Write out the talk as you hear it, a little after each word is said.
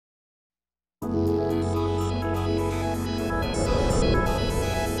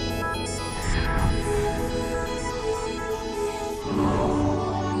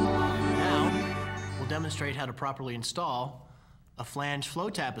demonstrate how to properly install a flange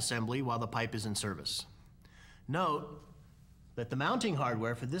Flo-Tap assembly while the pipe is in service. Note that the mounting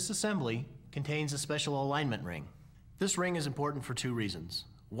hardware for this assembly contains a special alignment ring. This ring is important for two reasons.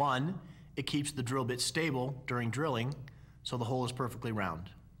 One, it keeps the drill bit stable during drilling so the hole is perfectly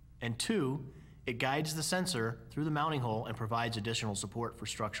round. And two, it guides the sensor through the mounting hole and provides additional support for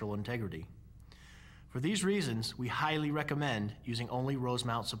structural integrity. For these reasons, we highly recommend using only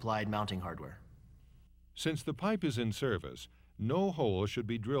Rosemount supplied mounting hardware. Since the pipe is in service, no hole should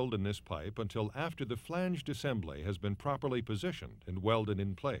be drilled in this pipe until after the flanged assembly has been properly positioned and welded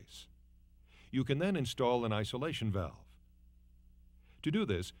in place. You can then install an isolation valve. To do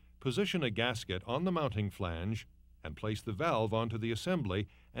this, position a gasket on the mounting flange and place the valve onto the assembly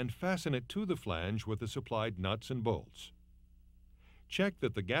and fasten it to the flange with the supplied nuts and bolts. Check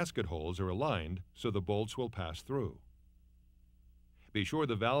that the gasket holes are aligned so the bolts will pass through. Be sure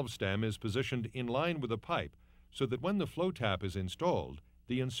the valve stem is positioned in line with the pipe so that when the Flo-Tap is installed,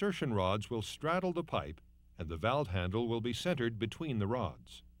 the insertion rods will straddle the pipe and the valve handle will be centered between the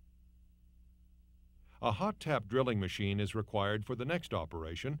rods. A hot tap drilling machine is required for the next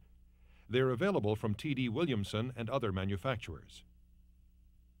operation. They're available from T.D. Williamson and other manufacturers.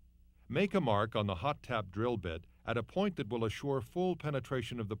 Make a mark on the hot tap drill bit at a point that will assure full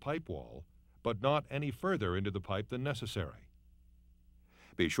penetration of the pipe wall, but not any further into the pipe than necessary.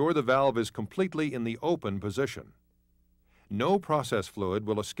 Be sure the valve is completely in the open position. No process fluid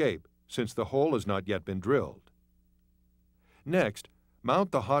will escape since the hole has not yet been drilled. Next,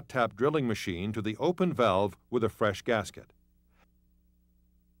 mount the hot tap drilling machine to the open valve with a fresh gasket.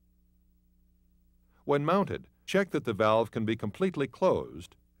 When mounted, check that the valve can be completely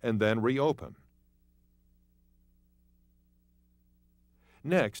closed and then reopen.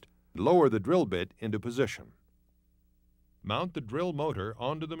 Next, lower the drill bit into position. Mount the drill motor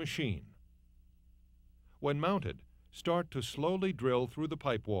onto the machine. When mounted, start to slowly drill through the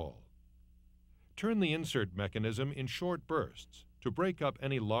pipe wall. Turn the insert mechanism in short bursts to break up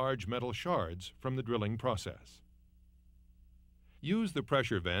any large metal shards from the drilling process. Use the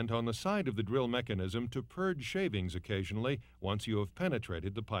pressure vent on the side of the drill mechanism to purge shavings occasionally once you have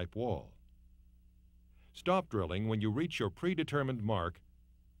penetrated the pipe wall. Stop drilling when you reach your predetermined mark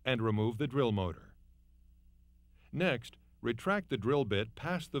and remove the drill motor. Next, retract the drill bit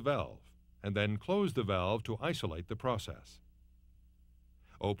past the valve and then close the valve to isolate the process.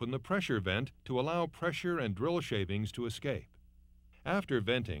 Open the pressure vent to allow pressure and drill shavings to escape. After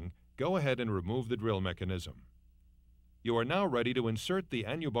venting, go ahead and remove the drill mechanism. You are now ready to insert the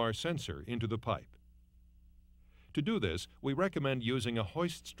Annubar sensor into the pipe. To do this, we recommend using a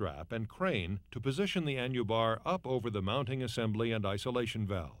hoist strap and crane to position the Annubar up over the mounting assembly and isolation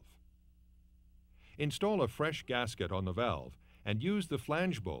valve. Install a fresh gasket on the valve and use the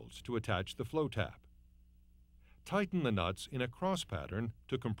flange bolts to attach the Flo-Tap. Tighten the nuts in a cross pattern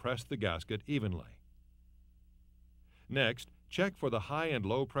to compress the gasket evenly. Next, check for the high and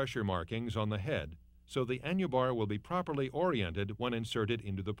low pressure markings on the head so the Annubar will be properly oriented when inserted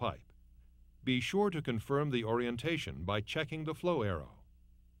into the pipe. Be sure to confirm the orientation by checking the flow arrow.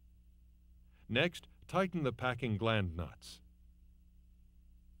 Next, tighten the packing gland nuts.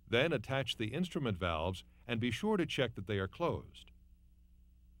 Then attach the instrument valves and be sure to check that they are closed.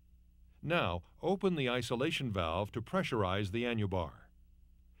 Now, open the isolation valve to pressurize the Annubar.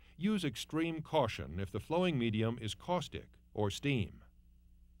 Use extreme caution if the flowing medium is caustic or steam.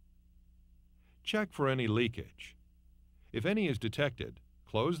 Check for any leakage. If any is detected,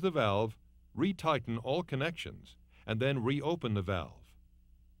 close the valve, retighten all connections, and then reopen the valve.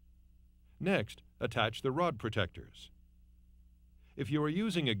 Next, attach the rod protectors. If you are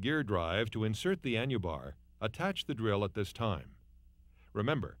using a gear drive to insert the Annubar, attach the drill at this time.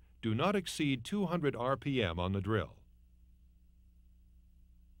 Remember, do not exceed 200 RPM on the drill.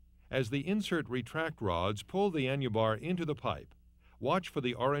 As the insert retract rods pull the Annubar into the pipe, watch for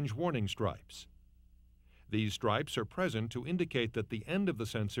the orange warning stripes. These stripes are present to indicate that the end of the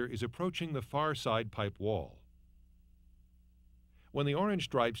sensor is approaching the far side pipe wall. When the orange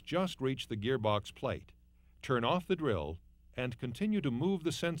stripes just reach the gearbox plate, turn off the drill and continue to move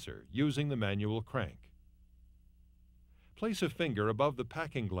the sensor using the manual crank. Place a finger above the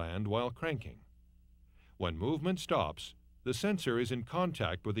packing gland while cranking. When movement stops, the sensor is in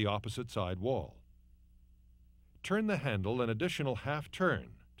contact with the opposite side wall. Turn the handle an additional half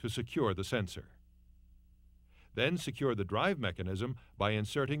turn to secure the sensor. Then secure the drive mechanism by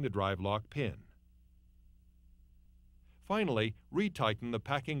inserting the drive lock pin. Finally, retighten the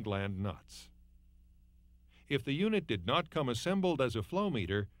packing gland nuts. If the unit did not come assembled as a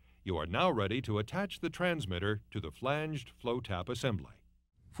Flowmeter, you are now ready to attach the transmitter to the flanged Flo-Tap assembly.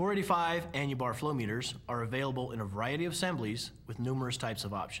 485 Annubar flow meters are available in a variety of assemblies with numerous types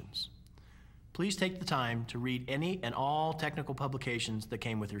of options. Please take the time to read any and all technical publications that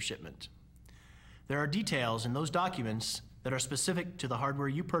came with your shipment. There are details in those documents that are specific to the hardware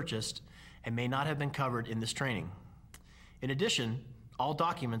you purchased and may not have been covered in this training. In addition, all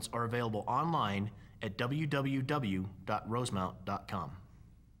documents are available online at www.rosemount.com.